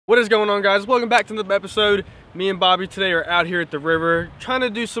What is going on, guys? Welcome back to another episode. Me and Bobby today are out here at the river trying to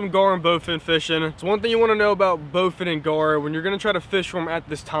do some gar and bowfin fishing. So one thing you want to know about bowfin and gar, when you're going to try to fish for them at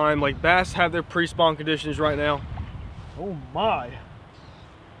this time, like bass have their pre-spawn conditions right now. Oh my.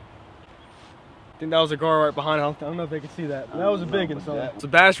 I think that was a gar right behind. I don't know if they can see that, but that was a big one. So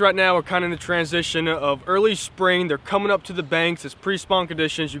bass right now are kind of in the transition of early spring. They're coming up to the banks. It's pre-spawn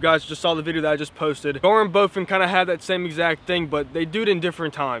conditions. You guys just saw the video that I just posted. Gar and bowfin kind of have that same exact thing, but they do it in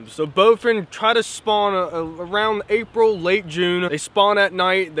different times. So bowfin try to spawn around April, late June. They spawn at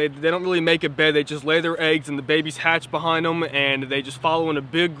night. They don't really make a bed. They just lay their eggs and the babies hatch behind them and they just follow in a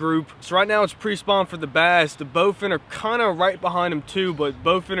big group. So right now it's pre-spawn for the bass. The bowfin are kind of right behind them too, but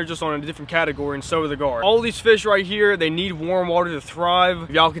bowfin are just on a different category, and so are the gar. All these fish right here, they need warm water to thrive.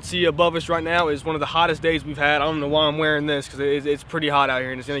 Y'all can see above us right now is one of the hottest days we've had. I don't know why I'm wearing this because it's pretty hot out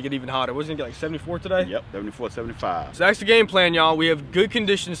here and it's gonna get even hotter. Wasn't it get like 74 today? Yep, 74, 75. So that's the game plan, y'all. We have good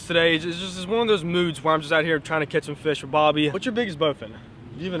conditions today. It's just one of those moods where I'm just out here trying to catch some fish with Bobby. What's your biggest bowfin?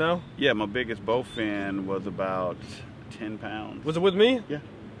 Do you even know? Yeah, my biggest bowfin was about 10 pounds. Was it with me? Yeah.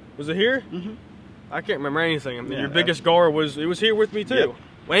 Was it here? Mm-hmm. I can't remember anything. I mean, Yeah, your biggest gar was here with me too. Yep.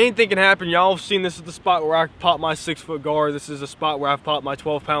 Well, anything can happen. Y'all have seen this is the spot where I popped my 6-foot gar. This is a spot where I've popped my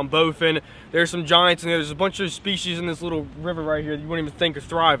 12-pound bowfin. There's some giants in there. There's a bunch of species in this little river right here that you wouldn't even think are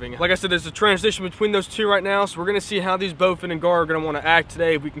thriving. Like I said, there's a transition between those two right now, so we're gonna see how these bowfin and gar are gonna want to act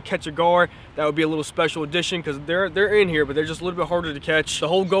today. If we can catch a gar, that would be a little special addition because they're in here, but they're just a little bit harder to catch. The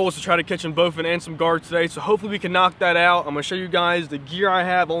whole goal is to try to catch some bowfin and some gar today, so hopefully we can knock that out. I'm gonna show you guys the gear I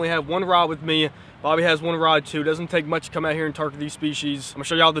have. I only have one rod with me. Bobby has one rod too. It doesn't take much to come out here and target these species. I'm gonna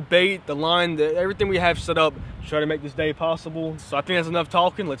show y'all the bait, the line, everything we have set up to try to make this day possible. So I think that's enough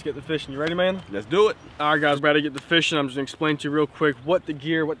talking. Let's get the fishing. You ready, man? Let's do it. All right, guys, we're about to get the fishing. I'm just gonna explain to you real quick what the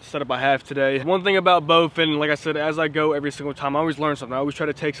gear, what the setup I have today. One thing about bowfin, like I said, as I go every single time, I always learn something. I always try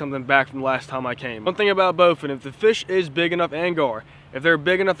to take something back from the last time I came. One thing about bowfin, if the fish is big enough, and gar, if they're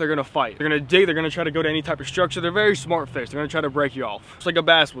big enough, they're gonna fight. They're gonna dig, they're gonna try to go to any type of structure. They're very smart fish. They're gonna try to break you off. It's like a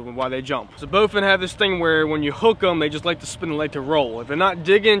bass would while they jump. So bowfin have this thing where when you hook them, they just like to spin and like to roll. If they're not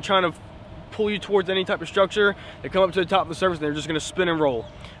digging, trying to pull you towards any type of structure, they come up to the top of the surface and they're just gonna spin and roll.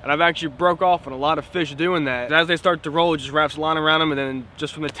 And I've actually broke off on a lot of fish doing that. And as they start to roll, it just wraps a line around them, and then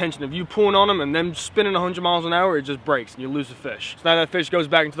just from the tension of you pulling on them and them spinning 100 miles an hour, it just breaks and you lose the fish. So now that fish goes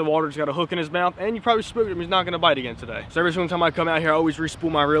back into the water, he's got a hook in his mouth, and you probably spooked him, he's not gonna bite again today. So every single time I come out here, I always re-spool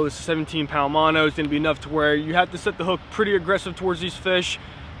my reel. It's a 17-pound mono. It's gonna be enough to where you have to set the hook pretty aggressive towards these fish.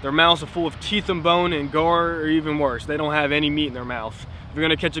 Their mouths are full of teeth and bone, and gar are even worse. They don't have any meat in their mouth. If you're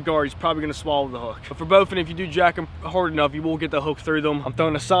gonna catch a gar, he's probably gonna swallow the hook. But for bowfin, if you do jack them hard enough, you will get the hook through them. I'm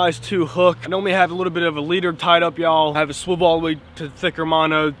throwing a size 2 hook. I normally have a little bit of a leader tied up, y'all. I have a swivel all the way to the thicker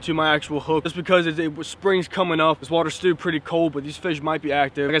mono to my actual hook. Just because spring's coming up. This water's still pretty cold, but these fish might be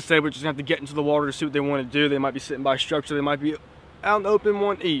active. Like I said, we're just gonna have to get into the water to see what they wanna do. They might be sitting by a structure. They might be out in the open,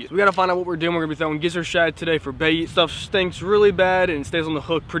 want to eat. So we gotta find out what we're doing. We're gonna be throwing gizzard shad today for bait. Stuff stinks really bad and stays on the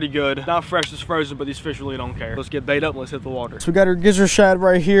hook pretty good. Not fresh, it's frozen, but these fish really don't care. Let's get bait up and let's hit the water. So we got our gizzard shad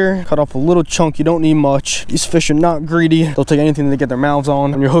right here. Cut off a little chunk, you don't need much. These fish are not greedy. They'll take anything to get their mouths on.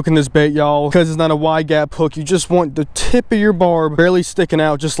 When you're hooking this bait, y'all, because it's not a wide gap hook, you just want the tip of your barb barely sticking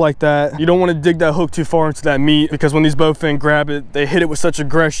out just like that. You don't want to dig that hook too far into that meat, because when these bowfin grab it, they hit it with such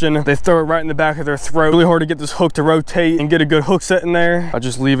aggression. They throw it right in the back of their throat. Really hard to get this hook to rotate and get a good hook set in there. I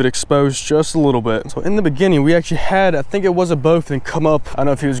just leave it exposed just a little bit. So in the beginning, we actually had, I think it was a bowfin come up. I don't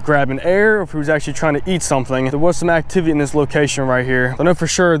know if he was grabbing air or if he was actually trying to eat something. There was some activity in this location right here. I know for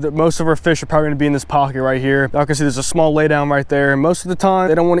sure that most of our fish are probably gonna be in this pocket right here. Y'all can see there's a small laydown right there. And most of the time,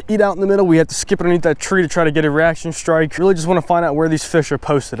 they don't want to eat out in the middle. We have to skip underneath that tree to try to get a reaction strike. Really just want to find out where these fish are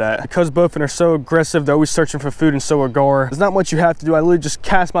posted at. Because bowfin are so aggressive, they're always searching for food, and so are gar. There's not much you have to do. I literally just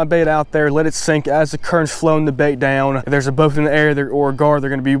cast my bait out there, let it sink as the current's flowing the bait down. If there's a bowfin in the air or a gar, they're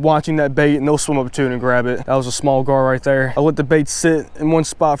going to be watching that bait and they'll swim up to it and grab it. That was a small gar right there. I'll let the bait sit in one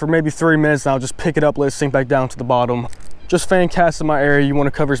spot for maybe 3 minutes, and I'll just pick it up, let it sink back down to the bottom. Just fan cast in my area. You want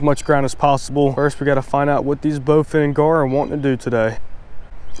to cover as much ground as possible. First, we got to find out what these bowfin and gar are wanting to do today.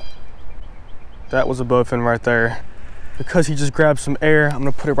 That was a bowfin right there. Because he just grabbed some air, I'm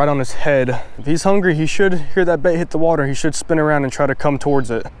gonna put it right on his head. If he's hungry, he should hear that bait hit the water. He should spin around and try to come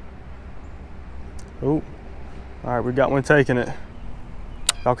towards it. Oh, all right, we got one taking it.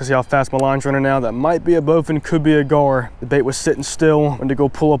 Y'all can see how fast my line's running now. That might be a bowfin, could be a gar. The bait was sitting still. Went to go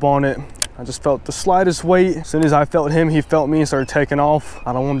pull up on it. I just felt the slightest weight. As soon as I felt him, he felt me and started taking off.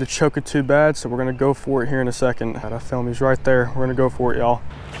 I don't want him to choke it too bad, so we're gonna go for it here in a second. I feel him, he's right there. We're gonna go for it, y'all.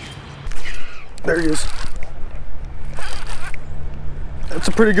 There he is. That's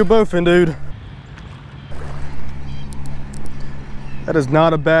a pretty good bowfin, dude. That is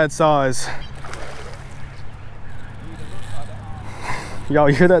not a bad size. Y'all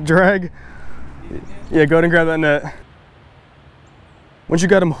hear that drag? Yeah, go ahead and grab that net. Once you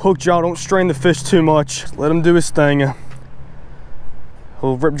got him hooked, y'all, don't strain the fish too much. Let him do his thing.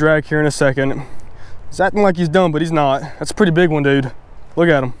 He'll rip drag here in a second. He's acting like he's done, but he's not. That's a pretty big one, dude. Look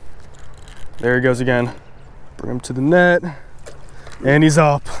at him. There he goes again. Bring him to the net. And he's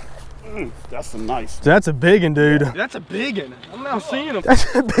up. That's a nice. That's a big one, dude. That's a big one. I'm now seeing him.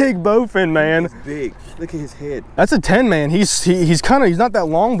 That's a big bowfin, man. He's big. Look at his head. That's a 10, man. He's not that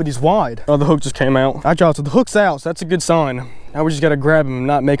long, but he's wide. Oh, the hook just came out. All right, y'all, so the hook's out, so that's a good sign. Now we just gotta grab him and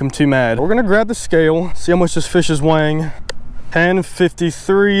not make him too mad. We're gonna grab the scale, see how much this fish is weighing.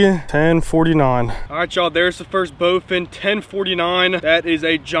 10.53, 10.49. All right, y'all, there's the first bowfin, 10.49. That is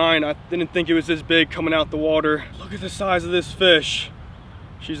a giant. I didn't think it was this big coming out the water. Look at the size of this fish.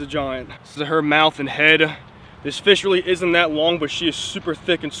 She's a giant. This is her mouth and head. This fish really isn't that long, but she is super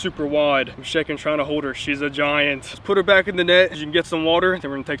thick and super wide. I'm shaking trying to hold her. She's a giant. Let's put her back in the net. You can get some water,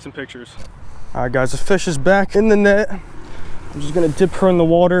 then we're gonna take some pictures. All right, guys, the fish is back in the net. I'm just gonna dip her in the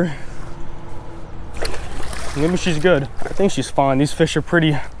water. Maybe she's good. I think she's fine. These fish are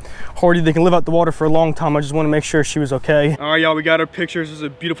pretty hardy. They can live out the water for a long time. I just want to make sure she was okay. All right, y'all, we got our pictures. This is a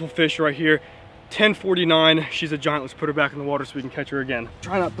beautiful fish right here. 10.49. She's a giant. Let's put her back in the water so we can catch her again.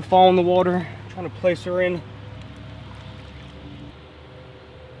 Try not to fall in the water. Trying to place her in.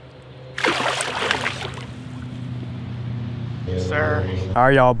 Yes, sir. All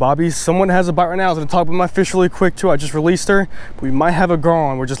right, y'all, Bobby, someone has a bite right now. I was gonna talk about my fish really quick too. I just released her, but we might have a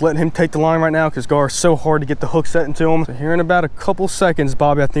gar on. We're just letting him take the line right now because gar is so hard to get the hook set into him. So here in about a couple seconds,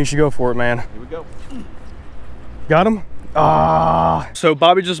 Bobby, I think you should go for it, man. Here we go. Got him? Ah. So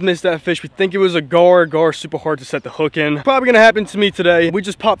Bobby just missed that fish. We think it was a gar. Gar is super hard to set the hook in. Probably gonna happen to me today. We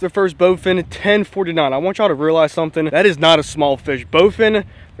just popped the first bowfin, 10.49. I want y'all to realize something. That is not a small fish. Bowfin,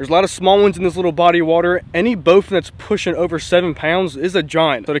 there's a lot of small ones in this little body of water. Any bowfin that's pushing over 7 pounds is a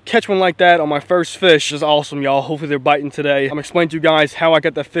giant. So to catch one like that on my first fish is awesome, y'all. Hopefully they're biting today. I'm explaining to you guys how I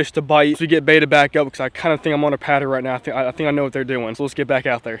got that fish to bite so we get baited back up because I kind of think I'm on a pattern right now. I think I know what they're doing. So let's get back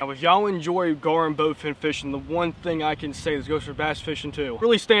out there. Now, if y'all enjoy gar and bowfin fishing, the one thing I can say, this goes for bass fishing too,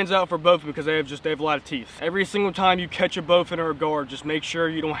 really stands out for bowfin because they have a lot of teeth. Every single time you catch a bowfin or a gar, just make sure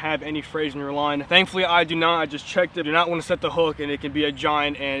you don't have any frays in your line. Thankfully, I do not. I just checked it. Do not want to set the hook and it can be a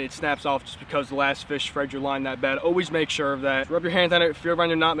giant and it snaps off just because the last fish frayed your line that bad. Always make sure of that. Rub your hands on it. If you're around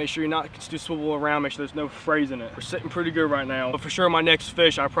your knot, make sure your knot can still swivel around. Make sure there's no frays in it. We're sitting pretty good right now. But for sure, my next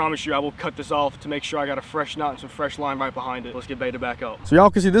fish, I promise you, I will cut this off to make sure I got a fresh knot and some fresh line right behind it. Let's get baited back up. So y'all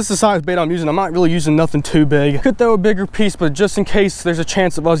can see this is the size bait I'm using. I'm not really using nothing too big. Could throw a bigger piece, but just in case there's a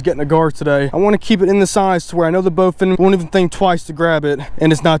chance of us getting a gar today, I want to keep it in the size to where I know the bowfin won't even think twice to grab it,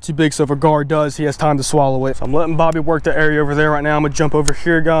 and it's not too big, so if a gar does, he has time to swallow it. So I'm letting Bobby work the area over there right now. I'm gonna jump over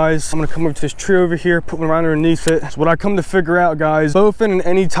here, guys. I'm gonna come over to this tree over here, put one right underneath it. So what I come to figure out, guys, bowfin and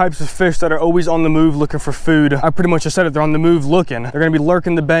any types of fish that are always on the move looking for food, I pretty much just said it, they're on the move looking. They're gonna be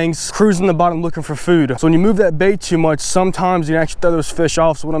lurking the banks, cruising the bottom looking for food. So when you move that bait too much, sometimes you can actually throw those fish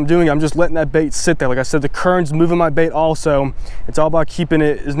off. So what I'm doing, I'm just letting that bait sit there. Like I said, the current's moving my bait also. It's all about keeping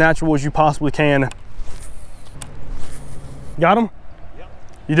it as natural as you possibly can. Got him? Yep.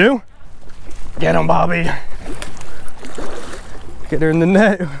 You do? Get him, Bobby. Get her in the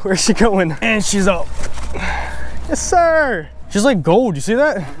net. Where's she going? And she's up. Yes, sir. She's like gold. You see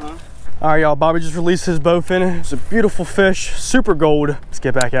that? All right, y'all. Bobby just released his bowfin. It's a beautiful fish, super gold. Let's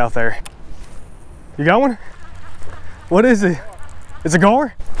get back out there. You got one? What is it? It's a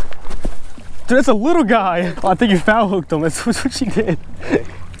gar? Dude, that's a little guy. Oh, I think you foul hooked him. That's what she did.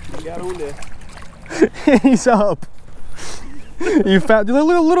 You got on there. He's up. You found, look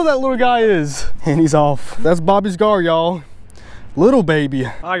how little that little guy is. And he's off. That's Bobby's gar, y'all. Little baby.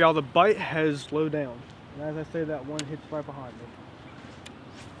 All right, y'all, the bite has slowed down. And as I say that, one hits right behind me.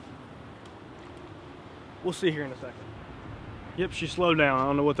 We'll see here in a second. Yep, she slowed down. I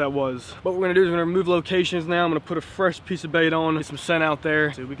don't know what that was. What we're gonna do is we're gonna move locations now. I'm gonna put a fresh piece of bait on, get some scent out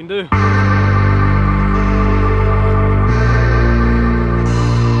there, see what we can do.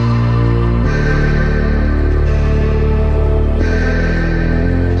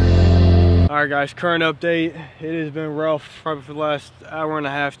 All right, guys, current update. It has been rough probably for the last hour and a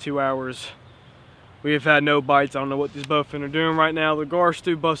half, 2 hours. We have had no bites. I don't know what these bowfin are doing right now. The gar's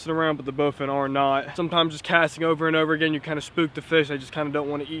still busting around, but the bowfin are not. Sometimes just casting over and over again, you kind of spook the fish. They just kind of don't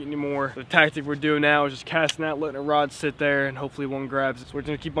want to eat anymore. The tactic we're doing now is just casting out, letting a rod sit there, and hopefully one grabs it. So we're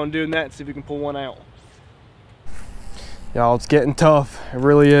gonna keep on doing that and see if we can pull one out. Y'all, it's getting tough. It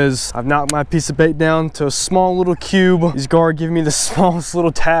really is. I've knocked my piece of bait down to a small little cube. These guard give me the smallest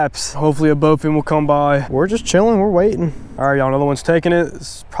little taps. Hopefully a bowfin will come by. We're just chilling, we're waiting. All right, y'all, another one's taking it.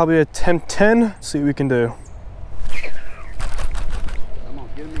 It's probably a 10-10. Let's see what we can do. Come on,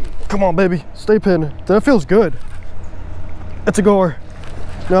 get me. Come on, baby, stay pinned. That feels good. It's a gar.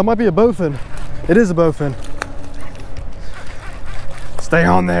 No, it might be a bowfin. It is a bowfin. Stay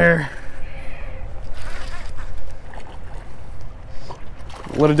on there.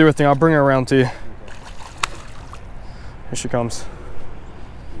 Let her do her thing. I'll bring her around to you. Here she comes.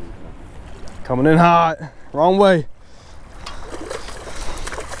 Coming in hot. Wrong way.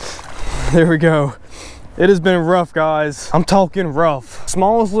 There we go. It has been rough, guys. I'm talking rough.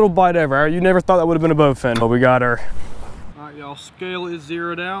 Smallest little bite ever. All right, you never thought that would have been a bowfin, but we got her. All right, y'all, scale is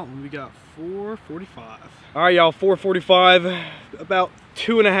zeroed out and we got 445. All right, y'all, 445. About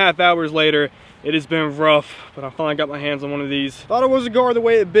 2.5 hours later. It has been rough, but I finally got my hands on one of these. Thought it was a gar the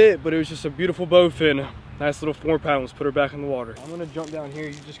way it bit, but it was just a beautiful bowfin. Nice little 4-pound. Let's put her back in the water. I'm gonna jump down here.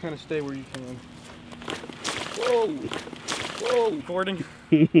 You just kind of stay where you can. Whoa, whoa, recording.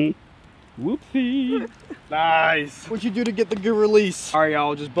 Whoopsie. Nice. What'd you do to get the good release? All right,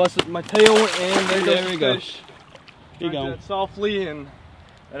 y'all, just busted my tail, and there we go. Here you go. That softly, and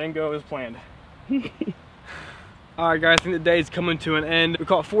that didn't go as planned. All right, guys, I think the day's coming to an end. We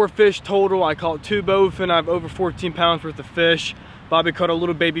caught 4 fish total. I caught 2 bowfin. I have over 14 pounds worth of fish. Bobby caught a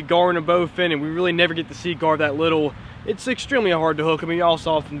little baby gar and a bowfin, and we really never get to see gar that little. It's extremely hard to hook. I mean, y'all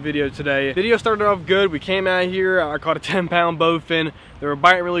saw from the video today. Video started off good. We came out here. I caught a 10-pound bowfin. They were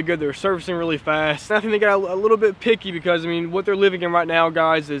biting really good. They were surfacing really fast. And I think they got a little bit picky because, I mean, what they're living in right now,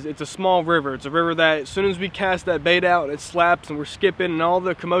 guys, is it's a small river. It's a river that as soon as we cast that bait out, it slaps and we're skipping and all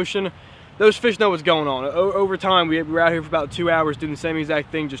the commotion. Those fish know what's going on. Over time, we were out here for about 2 hours doing the same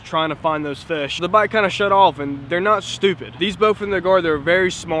exact thing, just trying to find those fish. The bite kind of shut off, and they're not stupid. These bowfin in their guard, they're very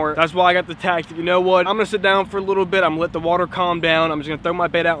smart. That's why I got the tactic. You know what? I'm gonna sit down for a little bit. I'm gonna let the water calm down. I'm just gonna throw my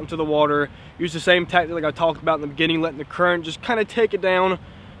bait out into the water. Use the same tactic like I talked about in the beginning, letting the current just kind of take it down.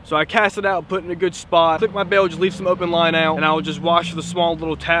 So I cast it out, put it in a good spot, click my bail, just leave some open line out, and I would just wash for the small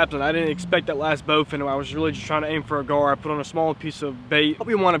little taps, and I didn't expect that last bowfin. I was really just trying to aim for a gar. I put on a small piece of bait. Hope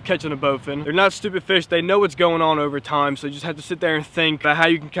you wind up catching a bowfin. They're not stupid fish. They know what's going on over time, so you just have to sit there and think about how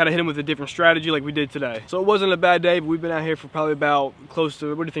you can kind of hit them with a different strategy like we did today. So it wasn't a bad day, but we've been out here for probably about close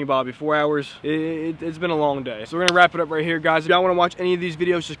to, what do you think, Bobby, 4 hours? It's been a long day. So we're gonna wrap it up right here, guys. If y'all wanna watch any of these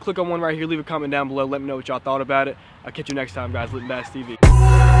videos, just click on one right here, leave a comment down below, let me know what y'all thought about it. I'll catch you next time, guys. Litton Bass TV.